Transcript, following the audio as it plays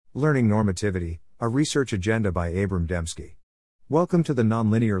Learning Normativity, a research agenda by Abram Demski. Welcome to the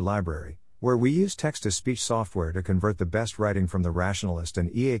Nonlinear Library, where we use text-to-speech software to convert the best writing from the Rationalist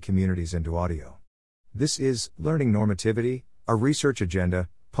and EA communities into audio. This is Learning Normativity, a research agenda,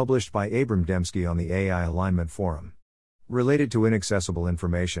 published by Abram Demski on the AI Alignment Forum. Related to inaccessible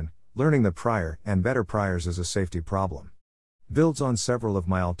information, learning the prior and better priors is a safety problem. Builds on several of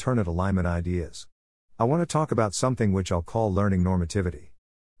my alternate alignment ideas. I want to talk about something which I'll call learning normativity.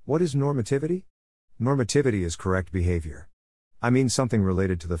 What is normativity? Normativity is correct behavior. I mean something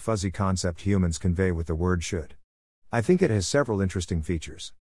related to the fuzzy concept humans convey with the word should. I think it has several interesting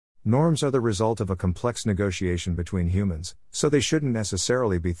features. Norms are the result of a complex negotiation between humans, so they shouldn't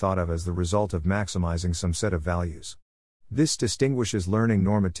necessarily be thought of as the result of maximizing some set of values. This distinguishes learning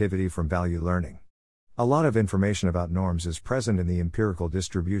normativity from value learning. A lot of information about norms is present in the empirical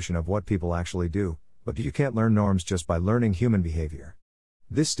distribution of what people actually do, but you can't learn norms just by learning human behavior.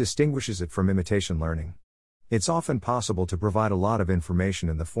 This distinguishes it from imitation learning. It's often possible to provide a lot of information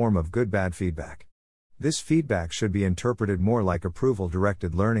in the form of good-bad feedback. This feedback should be interpreted more like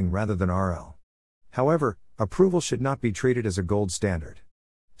approval-directed learning rather than RL. However, approval should not be treated as a gold standard.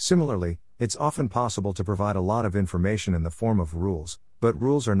 Similarly, it's often possible to provide a lot of information in the form of rules, but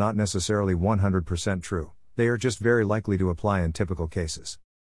rules are not necessarily 100% true, they are just very likely to apply in typical cases.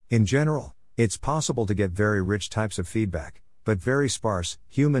 In general, it's possible to get very rich types of feedback, but very sparse.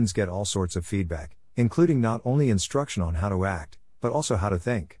 Humans get all sorts of feedback, including not only instruction on how to act, but also how to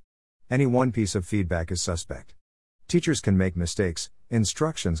think. Any one piece of feedback is suspect. Teachers can make mistakes,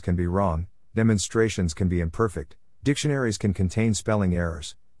 instructions can be wrong, demonstrations can be imperfect, dictionaries can contain spelling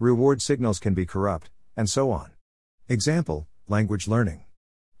errors, reward signals can be corrupt, and so on. Example, language learning.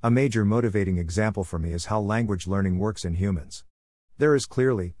 A major motivating example for me is how language learning works in humans. There is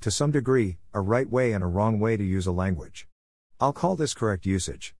clearly, to some degree, a right way and a wrong way to use a language. I'll call this correct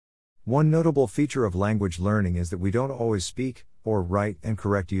usage. One notable feature of language learning is that we don't always speak, or write, in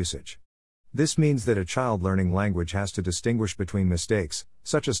correct usage. This means that a child learning language has to distinguish between mistakes,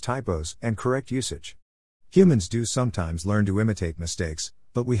 such as typos, and correct usage. Humans do sometimes learn to imitate mistakes,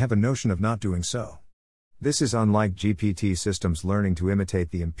 but we have a notion of not doing so. This is unlike GPT systems learning to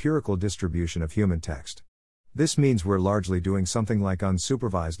imitate the empirical distribution of human text. This means we're largely doing something like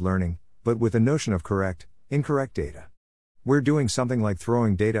unsupervised learning, but with a notion of correct, incorrect data. We're doing something like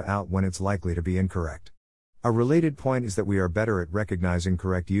throwing data out when it's likely to be incorrect. A related point is that we are better at recognizing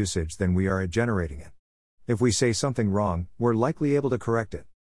correct usage than we are at generating it. If we say something wrong, we're likely able to correct it.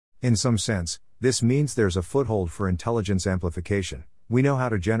 In some sense, this means there's a foothold for intelligence amplification. We know how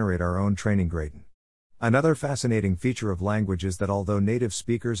to generate our own training gradient. Another fascinating feature of language is that although native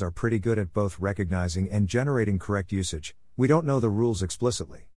speakers are pretty good at both recognizing and generating correct usage, we don't know the rules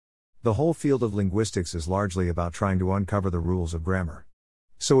explicitly. The whole field of linguistics is largely about trying to uncover the rules of grammar.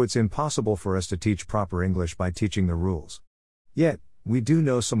 So it's impossible for us to teach proper English by teaching the rules. Yet, we do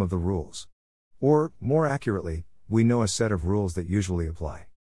know some of the rules. Or, more accurately, we know a set of rules that usually apply.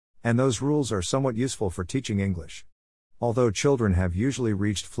 And those rules are somewhat useful for teaching English. Although children have usually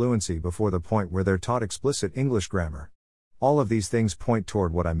reached fluency before the point where they're taught explicit English grammar. All of these things point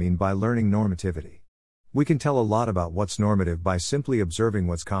toward what I mean by learning normativity. We can tell a lot about what's normative by simply observing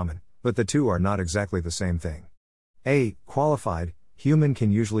what's common, but the two are not exactly the same thing. A qualified human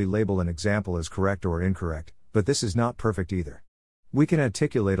can usually label an example as correct or incorrect, but this is not perfect either. We can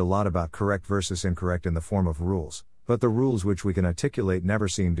articulate a lot about correct versus incorrect in the form of rules, but the rules which we can articulate never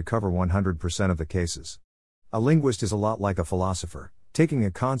seem to cover 100% of the cases. A linguist is a lot like a philosopher, taking a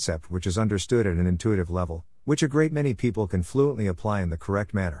concept which is understood at an intuitive level, which a great many people can fluently apply in the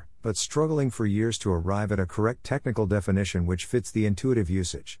correct manner, but struggling for years to arrive at a correct technical definition which fits the intuitive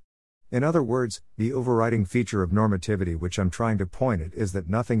usage. In other words, the overriding feature of normativity which I'm trying to point at is that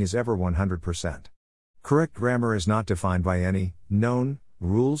nothing is ever 100%. Correct grammar is not defined by any known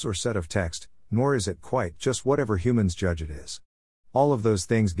rules or set of text, nor is it quite just whatever humans judge it is. All of those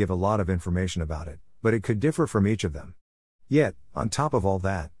things give a lot of information about it, but it could differ from each of them. Yet, on top of all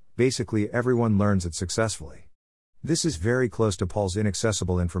that, basically everyone learns it successfully. This is very close to Paul's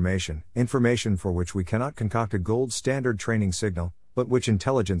inaccessible information, information for which we cannot concoct a gold standard training signal, but which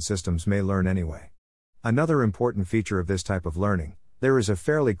intelligent systems may learn anyway. Another important feature of this type of learning, there is a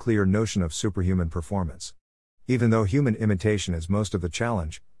fairly clear notion of superhuman performance. Even though human imitation is most of the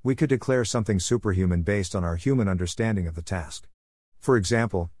challenge, we could declare something superhuman based on our human understanding of the task. For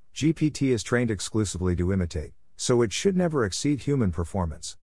example, GPT is trained exclusively to imitate, so it should never exceed human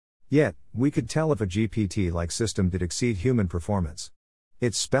performance. Yet, we could tell if a GPT-like system did exceed human performance.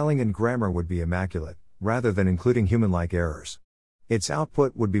 Its spelling and grammar would be immaculate, rather than including human-like errors. Its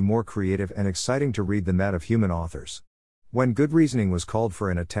output would be more creative and exciting to read than that of human authors. When good reasoning was called for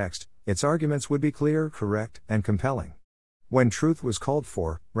in a text, its arguments would be clear, correct, and compelling. When truth was called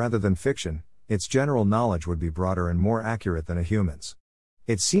for, rather than fiction, its general knowledge would be broader and more accurate than a human's.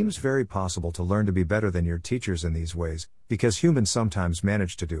 It seems very possible to learn to be better than your teachers in these ways, because humans sometimes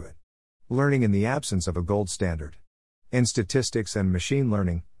manage to do it. Learning in the absence of a gold standard. In statistics and machine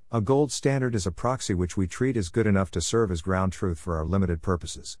learning, a gold standard is a proxy which we treat as good enough to serve as ground truth for our limited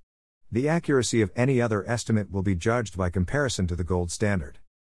purposes. The accuracy of any other estimate will be judged by comparison to the gold standard.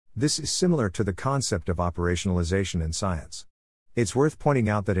 This is similar to the concept of operationalization in science. It's worth pointing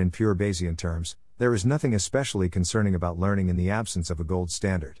out that in pure Bayesian terms, there is nothing especially concerning about learning in the absence of a gold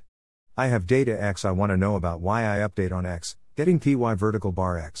standard. I have data X, I want to know about Y, I update on X, getting py vertical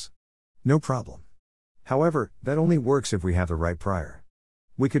bar X. No problem. However, that only works if we have the right prior.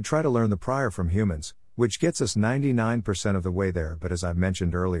 We could try to learn the prior from humans, which gets us 99% of the way there, but as I've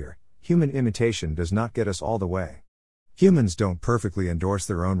mentioned earlier, human imitation does not get us all the way. Humans don't perfectly endorse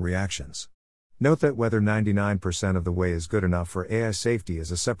their own reactions. Note that whether 99% of the way is good enough for AI safety is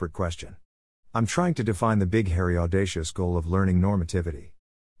a separate question. I'm trying to define the big hairy audacious goal of learning normativity.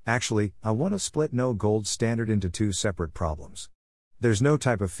 Actually, I want to split no gold standard into two separate problems. There's no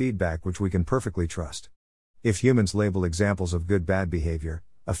type of feedback which we can perfectly trust. If humans label examples of good-bad behavior,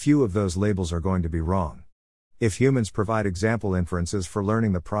 a few of those labels are going to be wrong. If humans provide example inferences for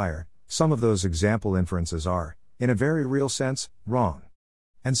learning the prior, some of those example inferences are, in a very real sense, wrong.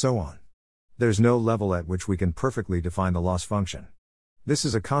 And so on. There's no level at which we can perfectly define the loss function. This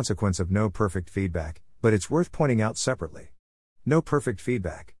is a consequence of no perfect feedback, but it's worth pointing out separately. No perfect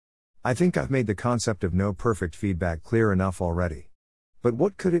feedback. I think I've made the concept of no perfect feedback clear enough already. But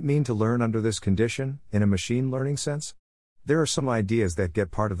what could it mean to learn under this condition, in a machine learning sense? There are some ideas that get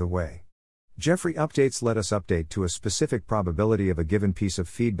part of the way. Jeffrey updates let us update to a specific probability of a given piece of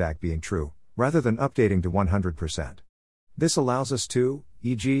feedback being true, rather than updating to 100%. This allows us to,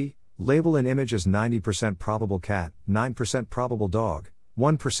 e.g., label an image as 90% probable cat, 9% probable dog,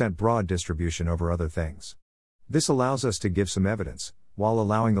 1% broad distribution over other things. This allows us to give some evidence, while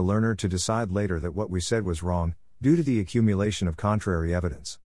allowing the learner to decide later that what we said was wrong, due to the accumulation of contrary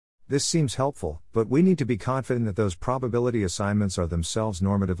evidence. This seems helpful, but we need to be confident that those probability assignments are themselves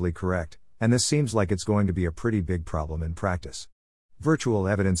normatively correct, and this seems like it's going to be a pretty big problem in practice. Virtual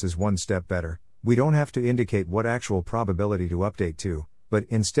evidence is one step better. We don't have to indicate what actual probability to update to, but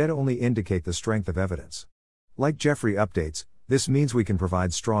instead only indicate the strength of evidence. Like Jeffrey updates, this means we can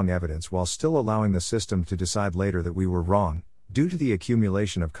provide strong evidence while still allowing the system to decide later that we were wrong, due to the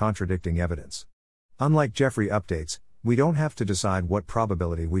accumulation of contradicting evidence. Unlike Jeffrey updates, we don't have to decide what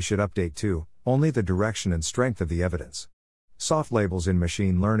probability we should update to, only the direction and strength of the evidence. Soft labels in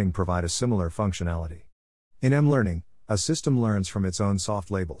machine learning provide a similar functionality. In M-learning, a system learns from its own soft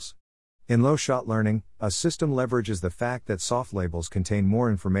labels. In low-shot learning, a system leverages the fact that soft labels contain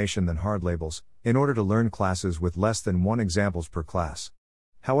more information than hard labels, in order to learn classes with less than one examples per class.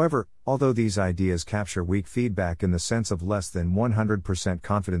 However, although these ideas capture weak feedback in the sense of less than 100%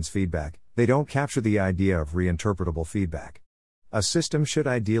 confidence feedback, they don't capture the idea of reinterpretable feedback. A system should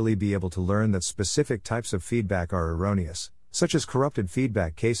ideally be able to learn that specific types of feedback are erroneous, such as corrupted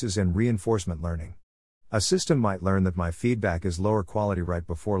feedback cases and reinforcement learning. A system might learn that my feedback is lower quality right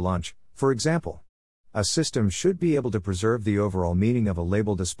before lunch, for example. A system should be able to preserve the overall meaning of a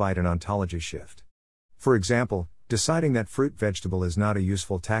label despite an ontology shift. For example, deciding that fruit-vegetable is not a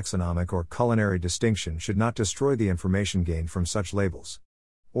useful taxonomic or culinary distinction should not destroy the information gained from such labels.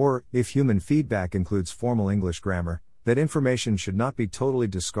 Or, if human feedback includes formal English grammar, that information should not be totally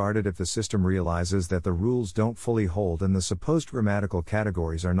discarded if the system realizes that the rules don't fully hold and the supposed grammatical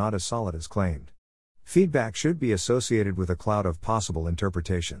categories are not as solid as claimed. Feedback should be associated with a cloud of possible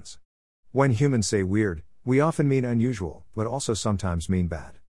interpretations. When humans say weird, we often mean unusual, but also sometimes mean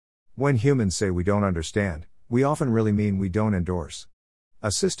bad. When humans say we don't understand, we often really mean we don't endorse.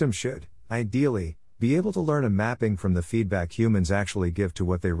 A system should, ideally, be able to learn a mapping from the feedback humans actually give to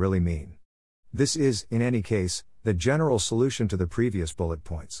what they really mean. This is, in any case, the general solution to the previous bullet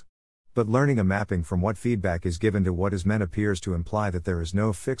points. But learning a mapping from what feedback is given to what is meant appears to imply that there is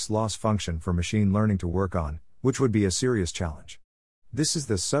no fixed loss function for machine learning to work on, which would be a serious challenge. This is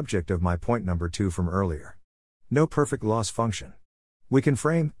the subject of my point number 2 from earlier. No perfect loss function. We can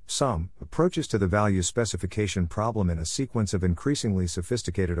frame some approaches to the value specification problem in a sequence of increasingly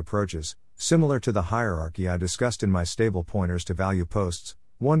sophisticated approaches, similar to the hierarchy I discussed in my stable pointers to value posts,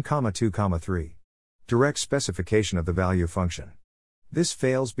 1, 2, 3. Direct specification of the value function. This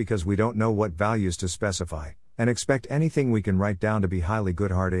fails because we don't know what values to specify, and expect anything we can write down to be highly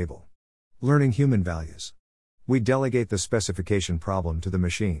good hard able. Learning human values. We delegate the specification problem to the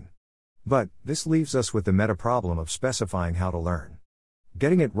machine. But, this leaves us with the meta problem of specifying how to learn.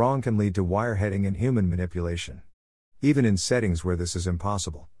 Getting it wrong can lead to wireheading and human manipulation. Even in settings where this is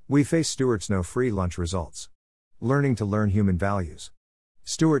impossible, we face Stewart's no free lunch results. Learning to learn human values.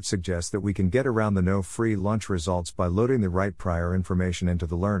 Stewart suggests that we can get around the no free lunch results by loading the right prior information into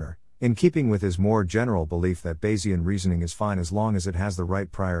the learner, in keeping with his more general belief that Bayesian reasoning is fine as long as it has the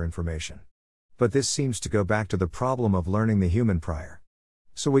right prior information. But this seems to go back to the problem of learning the human prior.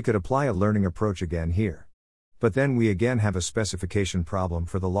 So we could apply a learning approach again here. But then we again have a specification problem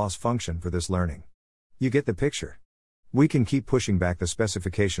for the loss function for this learning. You get the picture? We can keep pushing back the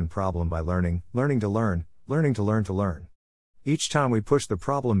specification problem by learning to learn, learning to learn to learn. Each time we push the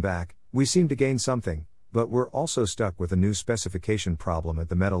problem back, we seem to gain something, but we're also stuck with a new specification problem at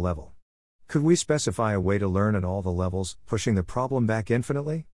the meta level. Could we specify a way to learn at all the levels, pushing the problem back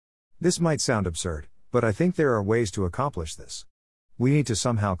infinitely? This might sound absurd, but I think there are ways to accomplish this. We need to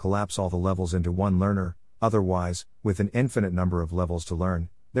somehow collapse all the levels into one learner, otherwise, with an infinite number of levels to learn,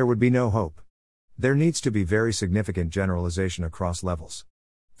 there would be no hope. There needs to be very significant generalization across levels.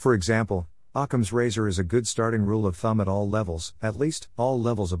 For example, Occam's razor is a good starting rule of thumb at all levels, at least, all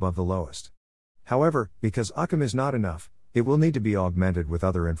levels above the lowest. However, because Occam is not enough, it will need to be augmented with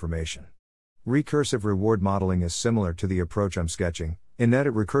other information. Recursive reward modeling is similar to the approach I'm sketching, in that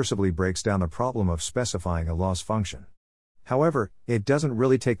it recursively breaks down the problem of specifying a loss function. However, it doesn't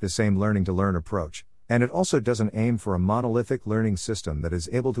really take the same learning to learn approach, and it also doesn't aim for a monolithic learning system that is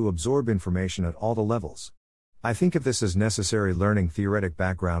able to absorb information at all the levels. I think of this as necessary learning theoretic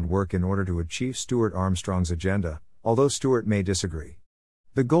background work in order to achieve Stuart Armstrong's agenda, although Stuart may disagree.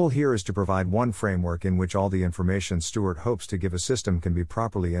 The goal here is to provide one framework in which all the information Stuart hopes to give a system can be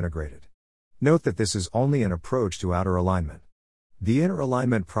properly integrated. Note that this is only an approach to outer alignment. The inner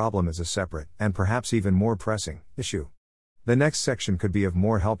alignment problem is a separate, and perhaps even more pressing, issue. The next section could be of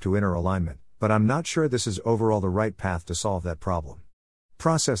more help to inner alignment, but I'm not sure this is overall the right path to solve that problem.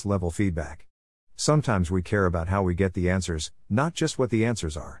 Process level feedback. Sometimes we care about how we get the answers, not just what the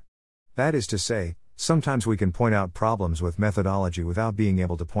answers are. That is to say, sometimes we can point out problems with methodology without being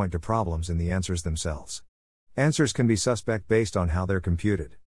able to point to problems in the answers themselves. Answers can be suspect based on how they're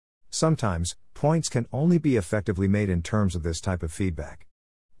computed. Sometimes, points can only be effectively made in terms of this type of feedback.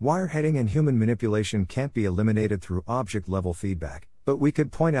 Wireheading and human manipulation can't be eliminated through object-level feedback, but we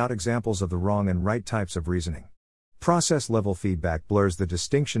could point out examples of the wrong and right types of reasoning. Process-level feedback blurs the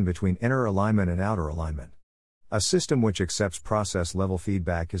distinction between inner alignment and outer alignment. A system which accepts process-level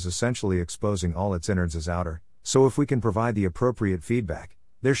feedback is essentially exposing all its innards as outer, so if we can provide the appropriate feedback,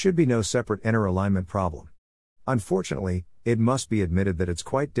 there should be no separate inner alignment problem. Unfortunately, it must be admitted that it's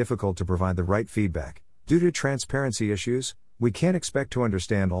quite difficult to provide the right feedback. Due to transparency issues, we can't expect to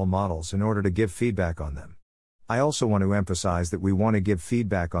understand all models in order to give feedback on them. I also want to emphasize that we want to give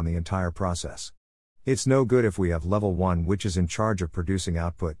feedback on the entire process. It's no good if we have level 1 which is in charge of producing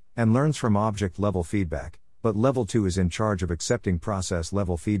output, and learns from object-level feedback, but level 2 is in charge of accepting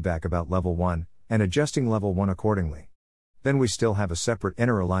process-level feedback about level 1, and adjusting level 1 accordingly. Then we still have a separate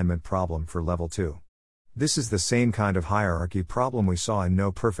inner alignment problem for level 2. This is the same kind of hierarchy problem we saw in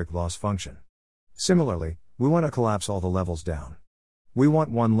no perfect loss function. Similarly, we want to collapse all the levels down. We want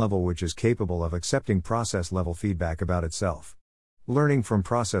one level which is capable of accepting process-level feedback about itself. Learning from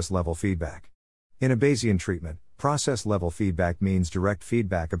process-level feedback. In a Bayesian treatment, process-level feedback means direct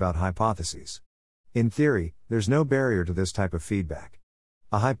feedback about hypotheses. In theory, there's no barrier to this type of feedback.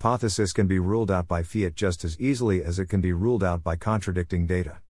 A hypothesis can be ruled out by fiat just as easily as it can be ruled out by contradicting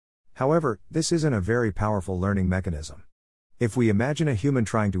data. However, this isn't a very powerful learning mechanism. If we imagine a human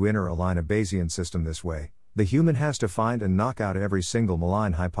trying to inner align a Bayesian system this way, the human has to find and knock out every single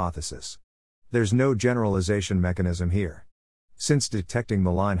malign hypothesis. There's no generalization mechanism here. Since detecting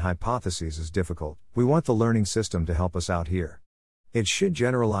malign hypotheses is difficult, we want the learning system to help us out here. It should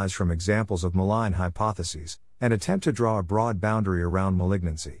generalize from examples of malign hypotheses, and attempt to draw a broad boundary around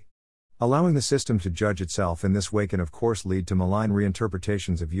malignancy. Allowing the system to judge itself in this way can of course lead to malign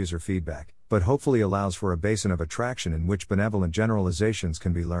reinterpretations of user feedback, but hopefully allows for a basin of attraction in which benevolent generalizations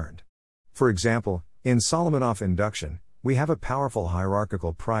can be learned. For example, in Solomonoff induction, we have a powerful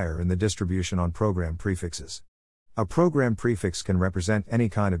hierarchical prior in the distribution on program prefixes. A program prefix can represent any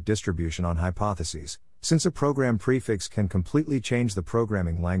kind of distribution on hypotheses, since a program prefix can completely change the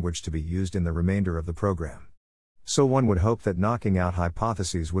programming language to be used in the remainder of the program. So one would hope that knocking out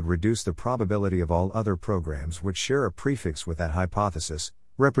hypotheses would reduce the probability of all other programs which share a prefix with that hypothesis,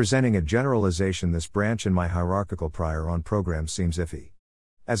 representing a generalization. This branch in my hierarchical prior on programs seems iffy.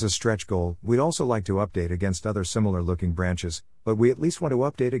 As a stretch goal, we'd also like to update against other similar-looking branches, but we at least want to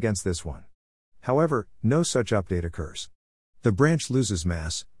update against this one. However, no such update occurs. The branch loses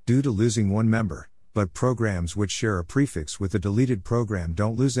mass, due to losing one member, but programs which share a prefix with the deleted program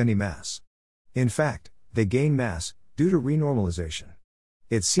don't lose any mass. In fact, they gain mass, due to renormalization.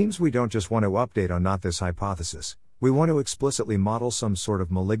 It seems we don't just want to update on not this hypothesis, we want to explicitly model some sort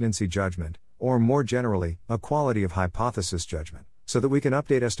of malignancy judgment, or more generally, a quality of hypothesis judgment, so that we can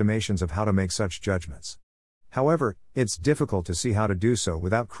update estimations of how to make such judgments. However, it's difficult to see how to do so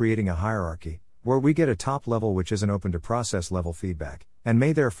without creating a hierarchy, where we get a top level which isn't open to process level feedback, and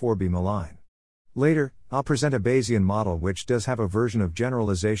may therefore be malign. Later, I'll present a Bayesian model which does have a version of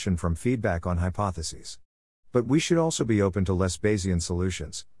generalization from feedback on hypotheses. But we should also be open to less Bayesian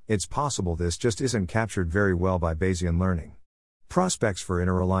solutions. It's possible this just isn't captured very well by Bayesian learning. Prospects for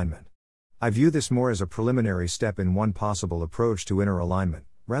inner alignment. I view this more as a preliminary step in one possible approach to inner alignment,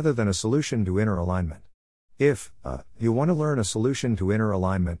 rather than a solution to inner alignment. If, you want to learn a solution to inner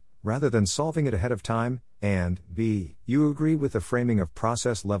alignment, rather than solving it ahead of time, and, b, you agree with the framing of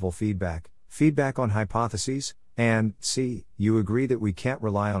process-level feedback, feedback on hypotheses, and, c, you agree that we can't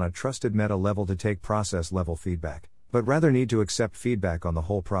rely on a trusted meta-level to take process-level feedback, but rather need to accept feedback on the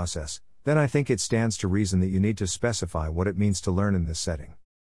whole process, then I think it stands to reason that you need to specify what it means to learn in this setting.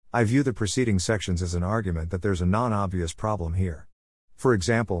 I view the preceding sections as an argument that there's a non-obvious problem here. For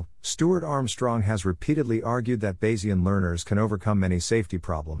example, Stuart Armstrong has repeatedly argued that Bayesian learners can overcome many safety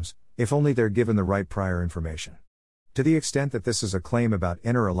problems, if only they're given the right prior information. To the extent that this is a claim about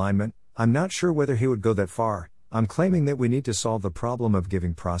inner alignment, I'm not sure whether he would go that far. I'm claiming that we need to solve the problem of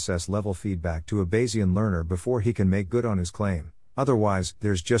giving process-level feedback to a Bayesian learner before he can make good on his claim, otherwise,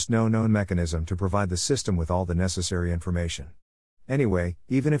 there's just no known mechanism to provide the system with all the necessary information. Anyway,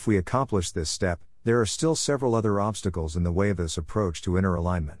 even if we accomplish this step, there are still several other obstacles in the way of this approach to inner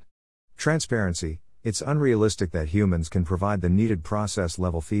alignment. Transparency. It's unrealistic that humans can provide the needed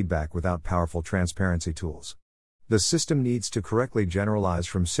process-level feedback without powerful transparency tools. The system needs to correctly generalize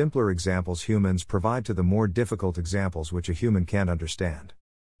from simpler examples humans provide to the more difficult examples which a human can't understand.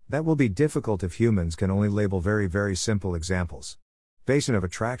 That will be difficult if humans can only label very, very simple examples. Basin of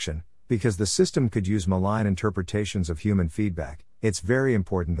attraction. Because the system could use malign interpretations of human feedback, it's very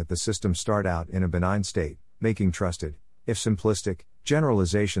important that the system start out in a benign state, making trusted, if simplistic,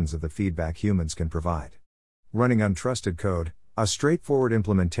 generalizations of the feedback humans can provide. Running untrusted code. A straightforward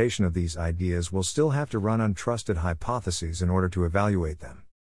implementation of these ideas will still have to run untrusted hypotheses in order to evaluate them.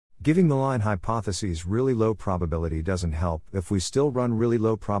 Giving malign hypotheses really low probability doesn't help if we still run really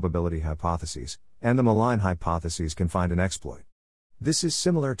low probability hypotheses, and the malign hypotheses can find an exploit. This is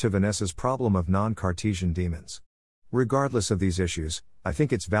similar to Vanessa's problem of non-Cartesian demons. Regardless of these issues, I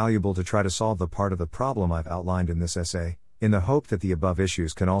think it's valuable to try to solve the part of the problem I've outlined in this essay, in the hope that the above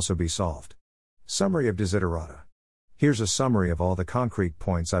issues can also be solved. Summary of desiderata. Here's a summary of all the concrete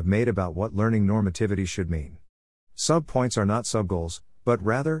points I've made about what learning normativity should mean. Subpoints are not subgoals, but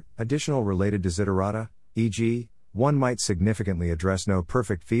rather, additional related desiderata, e.g., one might significantly address no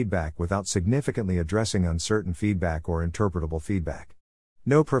perfect feedback without significantly addressing uncertain feedback or interpretable feedback.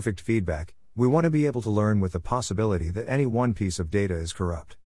 No perfect feedback, we want to be able to learn with the possibility that any one piece of data is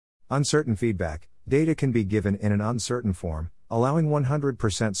corrupt. Uncertain feedback, data can be given in an uncertain form, allowing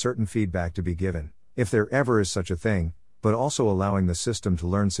 100% certain feedback to be given, if there ever is such a thing, but also allowing the system to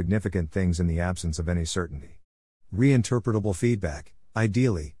learn significant things in the absence of any certainty. Reinterpretable feedback,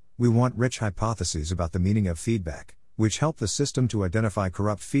 ideally, we want rich hypotheses about the meaning of feedback, which help the system to identify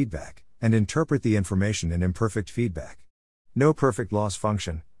corrupt feedback, and interpret the information in imperfect feedback. No perfect loss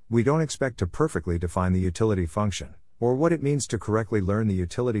function, we don't expect to perfectly define the utility function, or what it means to correctly learn the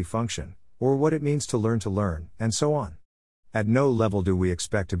utility function, or what it means to learn, and so on. At no level do we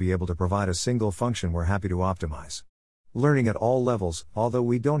expect to be able to provide a single function we're happy to optimize. Learning at all levels, although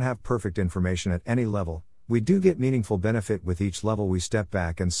we don't have perfect information at any level, we do get meaningful benefit with each level we step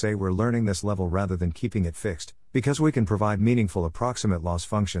back and say we're learning this level rather than keeping it fixed, because we can provide meaningful approximate loss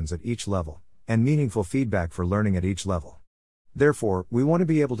functions at each level, and meaningful feedback for learning at each level. Therefore, we want to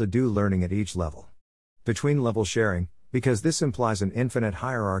be able to do learning at each level. Between level sharing, because this implies an infinite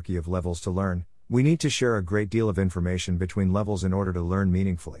hierarchy of levels to learn, we need to share a great deal of information between levels in order to learn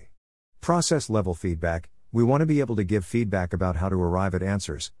meaningfully. Process level feedback, we want to be able to give feedback about how to arrive at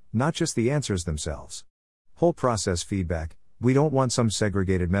answers, not just the answers themselves. Whole process feedback, we don't want some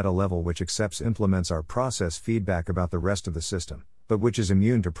segregated meta level which implements our process feedback about the rest of the system, but which is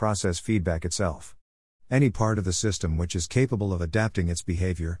immune to process feedback itself. Any part of the system which is capable of adapting its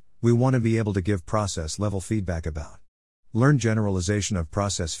behavior, we want to be able to give process level feedback about. Learn generalization of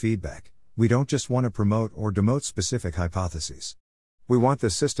process feedback, we don't just want to promote or demote specific hypotheses. We want the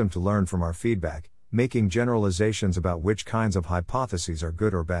system to learn from our feedback, making generalizations about which kinds of hypotheses are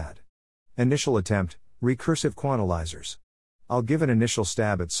good or bad. Initial attempt, recursive quantizers. I'll give an initial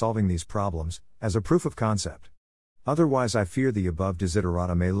stab at solving these problems, as a proof of concept. Otherwise I fear the above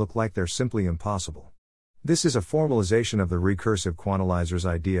desiderata may look like they're simply impossible. This is a formalization of the recursive quantizer's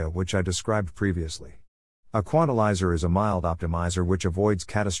idea which I described previously. A quantizer is a mild optimizer which avoids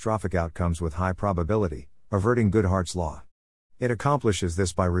catastrophic outcomes with high probability, averting Goodhart's law. It accomplishes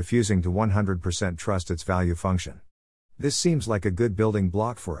this by refusing to 100% trust its value function. This seems like a good building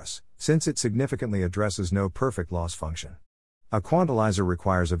block for us, since it significantly addresses no perfect loss function. A quantizer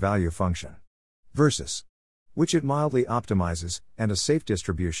requires a value function versus, which it mildly optimizes, and a safe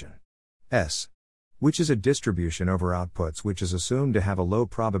distribution S, which is a distribution over outputs which is assumed to have a low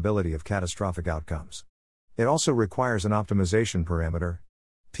probability of catastrophic outcomes. It also requires an optimization parameter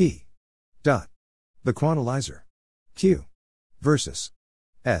P. The quantizer Q versus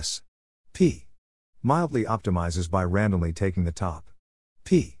S. P mildly optimizes by randomly taking the top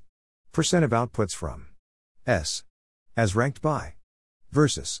P% of outputs from S as ranked by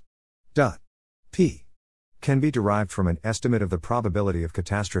versus P can be derived from an estimate of the probability of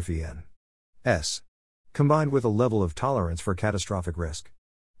catastrophe n S combined with a level of tolerance for catastrophic risk.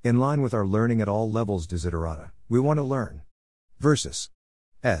 In line with our learning at all levels desiderata, we want to learn versus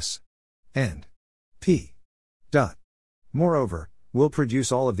S and P. Moreover, we'll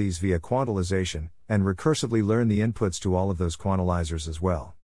produce all of these via quantization, and recursively learn the inputs to all of those quantizers as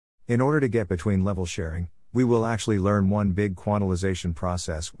well. In order to get between level sharing, we will actually learn one big quantization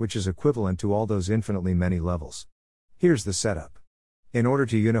process which is equivalent to all those infinitely many levels. Here's the setup. In order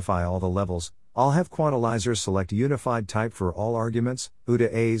to unify all the levels, I'll have quantizers select unified type for all arguments,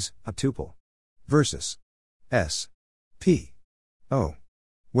 U-A's, a tuple. Versus S. P. O.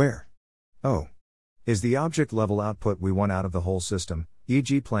 Where O is the object level output we want out of the whole system,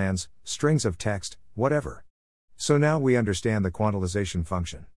 e.g. plans, strings of text, whatever. So now we understand the quantization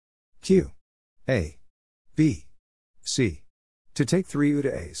function. Q. A. B. C. To take 3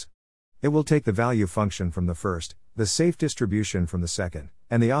 U-A's. It will take the value function from the first, the safe distribution from the second,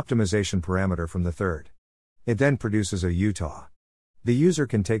 and the optimization parameter from the third. It then produces a Utah. The user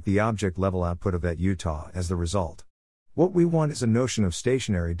can take the object level output of that Utah as the result. What we want is a notion of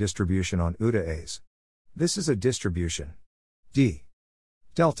stationary distribution on U-A's. This is a distribution D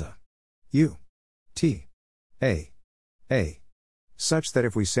delta U T A such that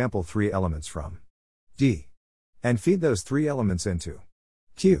if we sample 3 elements from D and feed those 3 elements into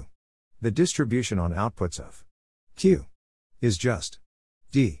Q, the distribution on outputs of Q is just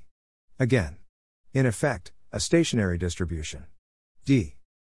D. Again, in effect, a stationary distribution. D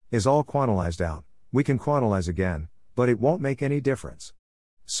is all quantized out. We can quantize again, but it won't make any difference.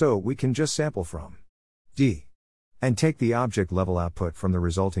 So we can just sample from D and take the object level output from the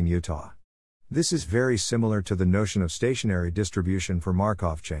resulting Utah. This is very similar to the notion of stationary distribution for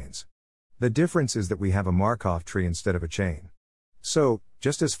Markov chains. The difference is that we have a Markov tree instead of a chain. So,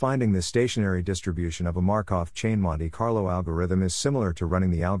 just as finding the stationary distribution of a Markov chain Monte Carlo algorithm is similar to running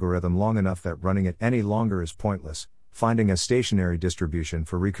the algorithm long enough that running it any longer is pointless, finding a stationary distribution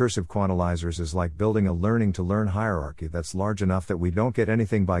for recursive quantizers is like building a learning-to-learn hierarchy that's large enough that we don't get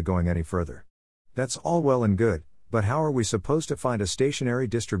anything by going any further. That's all well and good, but how are we supposed to find a stationary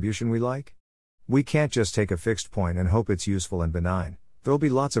distribution we like? We can't just take a fixed point and hope it's useful and benign. There'll be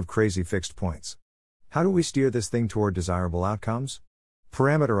lots of crazy fixed points. How do we steer this thing toward desirable outcomes?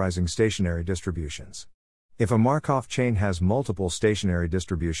 Parameterizing stationary distributions. If a Markov chain has multiple stationary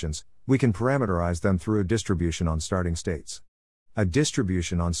distributions, we can parameterize them through a distribution on starting states. A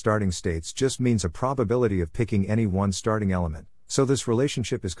distribution on starting states just means a probability of picking any one starting element, so this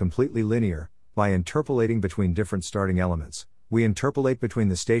relationship is completely linear. By interpolating between different starting elements, we interpolate between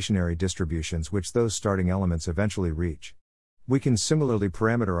the stationary distributions which those starting elements eventually reach. We can similarly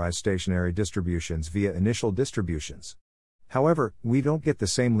parameterize stationary distributions via initial distributions. However, we don't get the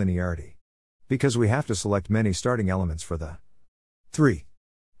same linearity. Because we have to select many starting elements for the 3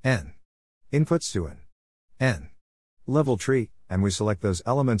 n inputs to an n level tree, and we select those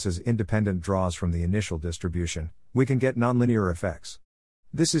elements as independent draws from the initial distribution, we can get nonlinear effects.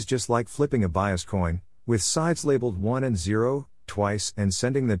 This is just like flipping a biased coin, with sides labeled 1 and 0, twice, and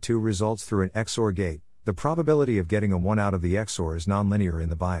sending the 2 results through an XOR gate. The probability of getting a 1 out of the XOR is nonlinear in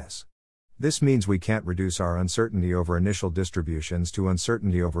the bias. This means we can't reduce our uncertainty over initial distributions to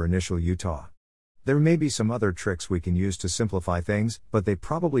uncertainty over initial Utah. There may be some other tricks we can use to simplify things, but they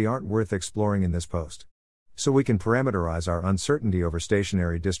probably aren't worth exploring in this post. So we can parameterize our uncertainty over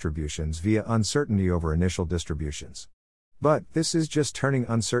stationary distributions via uncertainty over initial distributions. But this is just turning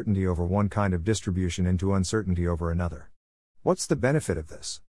uncertainty over one kind of distribution into uncertainty over another. What's the benefit of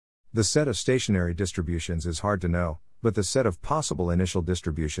this? The set of stationary distributions is hard to know, but the set of possible initial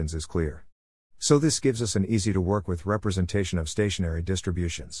distributions is clear. So this gives us an easy to work with representation of stationary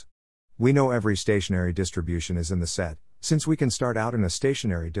distributions. We know every stationary distribution is in the set, since we can start out in a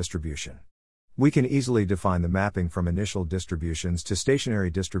stationary distribution. We can easily define the mapping from initial distributions to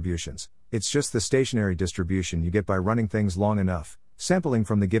stationary distributions. It's just the stationary distribution you get by running things long enough, sampling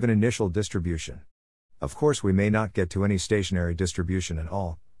from the given initial distribution. Of course, we may not get to any stationary distribution at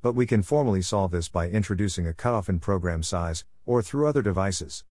all, but we can formally solve this by introducing a cutoff in program size, or through other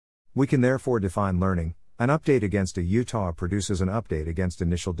devices. We can therefore define learning. An update against a Utah produces an update against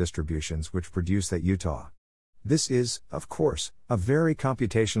initial distributions which produce that Utah. This is, of course, a very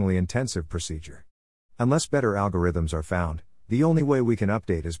computationally intensive procedure. Unless better algorithms are found, the only way we can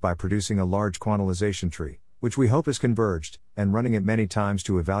update is by producing a large quantization tree, which we hope is converged, and running it many times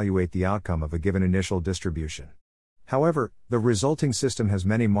to evaluate the outcome of a given initial distribution. However, the resulting system has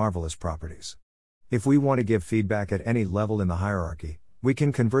many marvelous properties. If we want to give feedback at any level in the hierarchy, we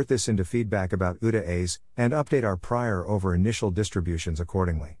can convert this into feedback about U-A's, and update our prior over initial distributions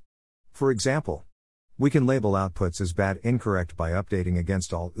accordingly. For example, we can label outputs as bad incorrect by updating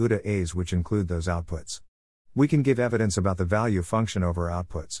against all U-A's which include those outputs. We can give evidence about the value function over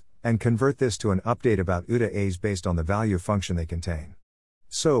outputs, and convert this to an update about U-A's based on the value function they contain.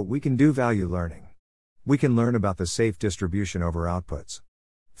 So we can do value learning. We can learn about the safe distribution over outputs.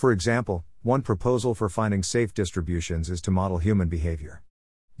 For example, one proposal for finding safe distributions is to model human behavior.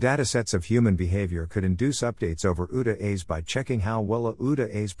 Datasets of human behavior could induce updates over U-A's by checking how well a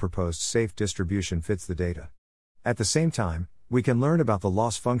U-A's proposed safe distribution fits the data. At the same time, we can learn about the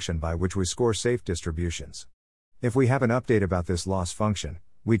loss function by which we score safe distributions. If we have an update about this loss function,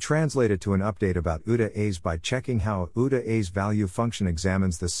 we translate it to an update about U-A's by checking how a U-A's value function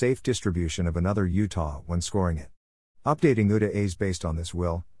examines the safe distribution of another Utah when scoring it. Updating U-A's based on this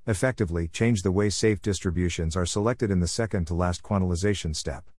will, effectively, change the way safe distributions are selected in the second to last quantization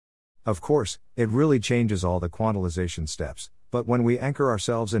step. Of course, it really changes all the quantization steps, but when we anchor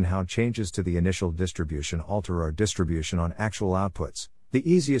ourselves in how changes to the initial distribution alter our distribution on actual outputs, the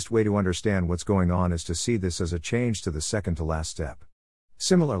easiest way to understand what's going on is to see this as a change to the second to last step.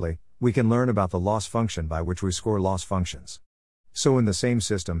 Similarly, we can learn about the loss function by which we score loss functions. So in the same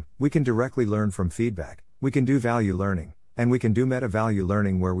system, we can directly learn from feedback, we can do value learning, and we can do meta-value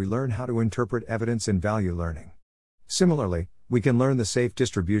learning where we learn how to interpret evidence in value learning. Similarly, we can learn the safe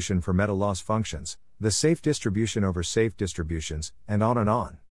distribution for meta-loss functions, the safe distribution over safe distributions, and on and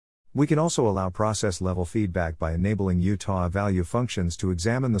on. We can also allow process-level feedback by enabling Utah value functions to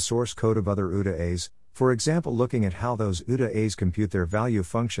examine the source code of other U-A's, for example looking at how those U-A's compute their value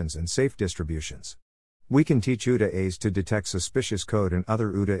functions in safe distributions. We can teach U-A's to detect suspicious code in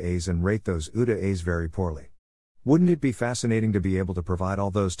other U-A's and rate those U-A's very poorly. Wouldn't it be fascinating to be able to provide all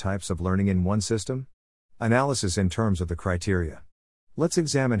those types of learning in one system? Analysis in terms of the criteria. Let's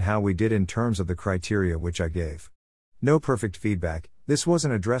examine how we did in terms of the criteria which I gave. No perfect feedback, this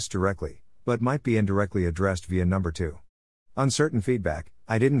wasn't addressed directly, but might be indirectly addressed via number 2. Uncertain feedback,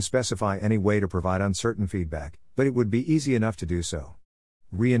 I didn't specify any way to provide uncertain feedback, but it would be easy enough to do so.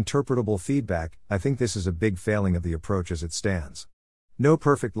 Reinterpretable feedback, I think this is a big failing of the approach as it stands. No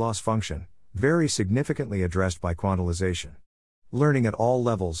perfect loss function, very significantly addressed by quantization. Learning at all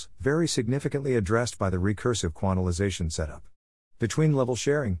levels, very significantly addressed by the recursive quantization setup. Between level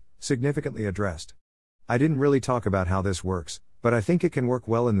sharing, significantly addressed. I didn't really talk about how this works, but I think it can work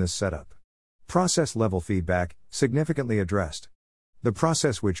well in this setup. Process level feedback, significantly addressed. The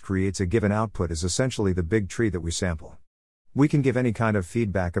process which creates a given output is essentially the big tree that we sample. We can give any kind of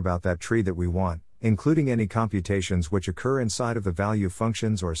feedback about that tree that we want, including any computations which occur inside of the value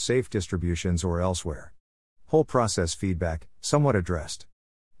functions or safe distributions or elsewhere. Whole process feedback, somewhat addressed.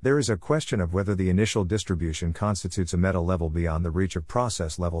 There is a question of whether the initial distribution constitutes a meta level beyond the reach of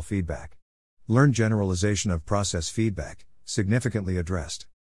process level feedback. Learn generalization of process feedback, significantly addressed.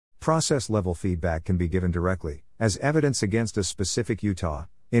 Process level feedback can be given directly, as evidence against a specific Utah,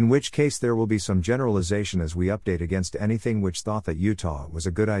 in which case there will be some generalization as we update against anything which thought that Utah was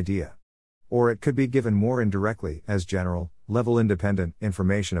a good idea. Or it could be given more indirectly, as general, level independent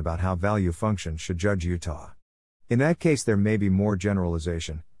information about how value functions should judge Utah. In that case there may be more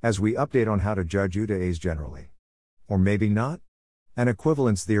generalization, as we update on how to judge U-A's generally. Or maybe not? An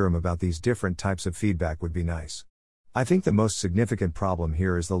equivalence theorem about these different types of feedback would be nice. I think the most significant problem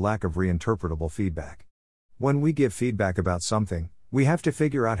here is the lack of reinterpretable feedback. When we give feedback about something, we have to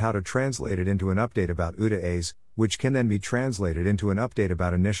figure out how to translate it into an update about U-A's, which can then be translated into an update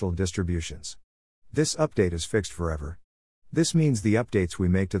about initial distributions. This update is fixed forever. This means the updates we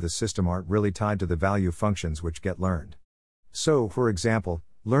make to the system aren't really tied to the value functions which get learned. So, for example,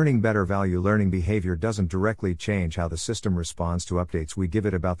 learning better value learning behavior doesn't directly change how the system responds to updates we give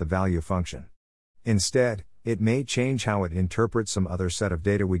it about the value function. Instead, it may change how it interprets some other set of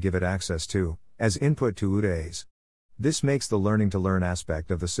data we give it access to, as input to either.A's. This makes the learning to learn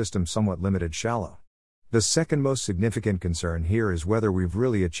aspect of the system somewhat limited shallow. The second most significant concern here is whether we've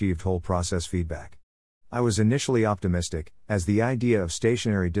really achieved whole process feedback. I was initially optimistic, as the idea of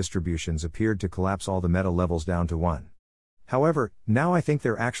stationary distributions appeared to collapse all the meta levels down to one. However, now I think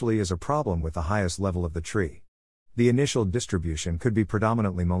there actually is a problem with the highest level of the tree. The initial distribution could be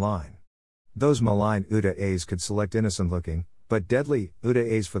predominantly malign. Those malign either.A's could select innocent-looking, but deadly,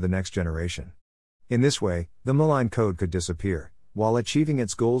 either.A's for the next generation. In this way, the malign code could disappear, while achieving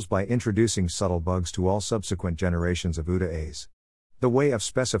its goals by introducing subtle bugs to all subsequent generations of either.A's. The way I've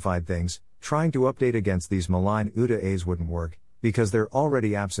specified things, trying to update against these malign either.A's wouldn't work, because they're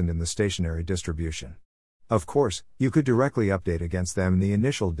already absent in the stationary distribution. Of course, you could directly update against them in the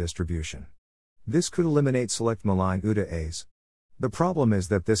initial distribution. This could eliminate select malign either.A's. The problem is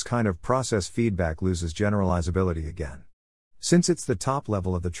that this kind of process feedback loses generalizability again. Since it's the top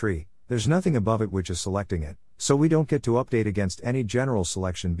level of the tree, there's nothing above it which is selecting it, so we don't get to update against any general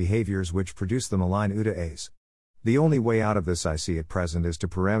selection behaviors which produce the malign either.A's. The only way out of this I see at present is to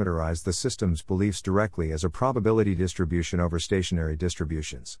parameterize the system's beliefs directly as a probability distribution over stationary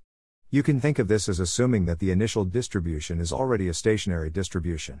distributions. You can think of this as assuming that the initial distribution is already a stationary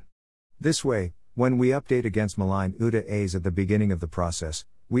distribution. This way, when we update against malign either.A's at the beginning of the process,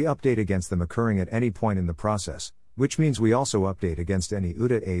 we update against them occurring at any point in the process, which means we also update against any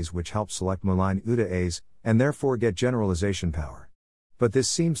either.A's which help select malign either.A's, and therefore get generalization power. But this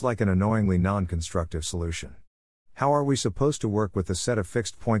seems like an annoyingly non-constructive solution. How are we supposed to work with the set of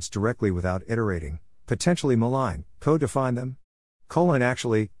fixed points directly without iterating, potentially malign, co-define them?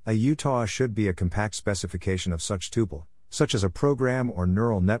 Actually, a utah should be a compact specification of such tuple, such as a program or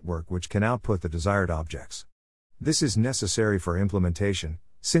neural network which can output the desired objects. This is necessary for implementation,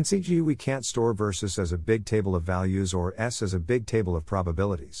 since e.g. we can't store versus as a big table of values or S as a big table of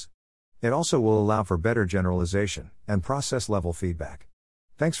probabilities. It also will allow for better generalization and process-level feedback.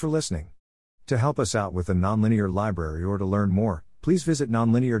 Thanks for listening. To help us out with the Nonlinear Library or to learn more, please visit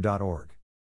nonlinear.org.